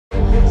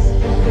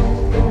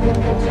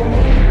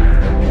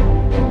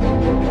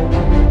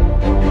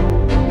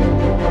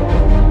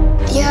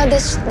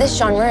This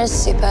genre is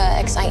super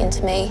exciting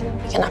to me,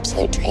 like an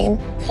absolute dream,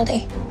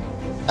 really.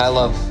 I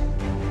love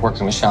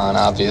working with Sean,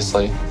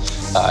 obviously.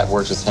 I've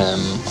worked with him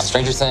on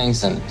Stranger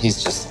Things, and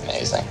he's just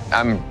amazing.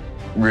 I'm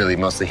really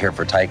mostly here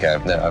for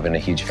Taika. I've been a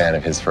huge fan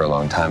of his for a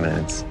long time,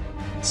 and it's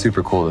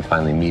super cool to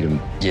finally meet him.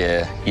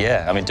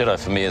 Yeah. I mean, ditto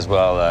for me as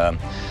well.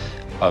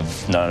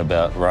 I've known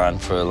about Ryan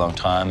for a long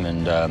time,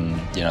 and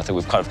you know, I think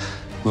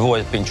we've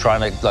always been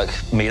trying to like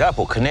meet up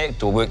or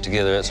connect or work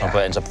together at some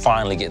point, and to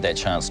finally get that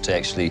chance to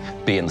actually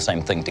be in the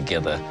same thing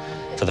together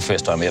for the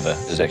first time ever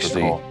is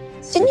actually cool.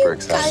 Didn't you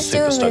excited.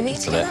 guys do a movie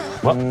together?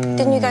 What?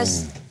 Didn't you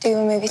guys do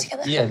a movie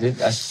together? Yeah,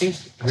 dude, I think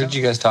heard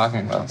you guys talking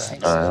about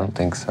that. I don't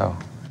think so.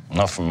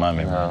 Not from my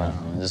memory. No.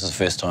 This is the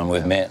first time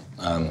we've met.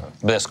 But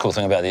that's the cool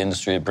thing about the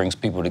industry. It brings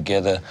people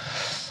together.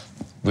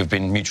 We've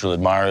been mutual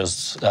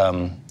admirers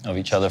of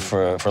each other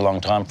for a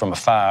long time from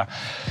afar.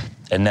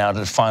 And now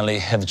to finally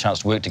have the chance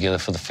to work together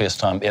for the first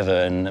time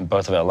ever in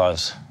both of our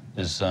lives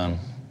is, I'm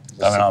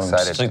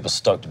super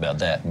stoked about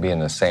that. Be in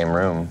the same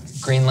room.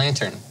 Green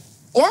Lantern.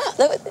 Yeah,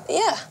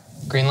 yeah.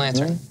 Green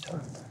Lantern.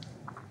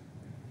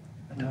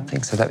 I don't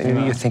think so.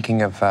 Maybe you're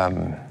thinking of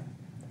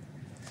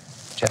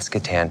Jessica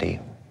Tandy,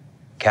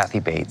 Kathy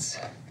Bates,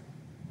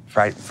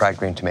 fried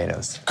green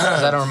tomatoes.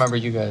 'Cause I don't remember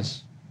you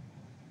guys.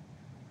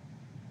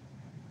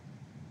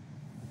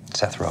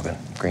 Seth Rogen,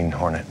 Green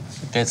Hornet.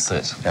 That's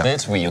it. Yeah.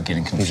 That's where you're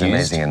getting confused. He's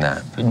amazing in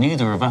that. But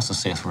neither of us are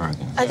Seth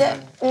Rogen.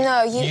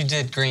 No, You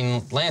did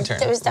Green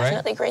Lantern, It was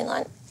definitely Green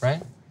Lantern.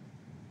 right?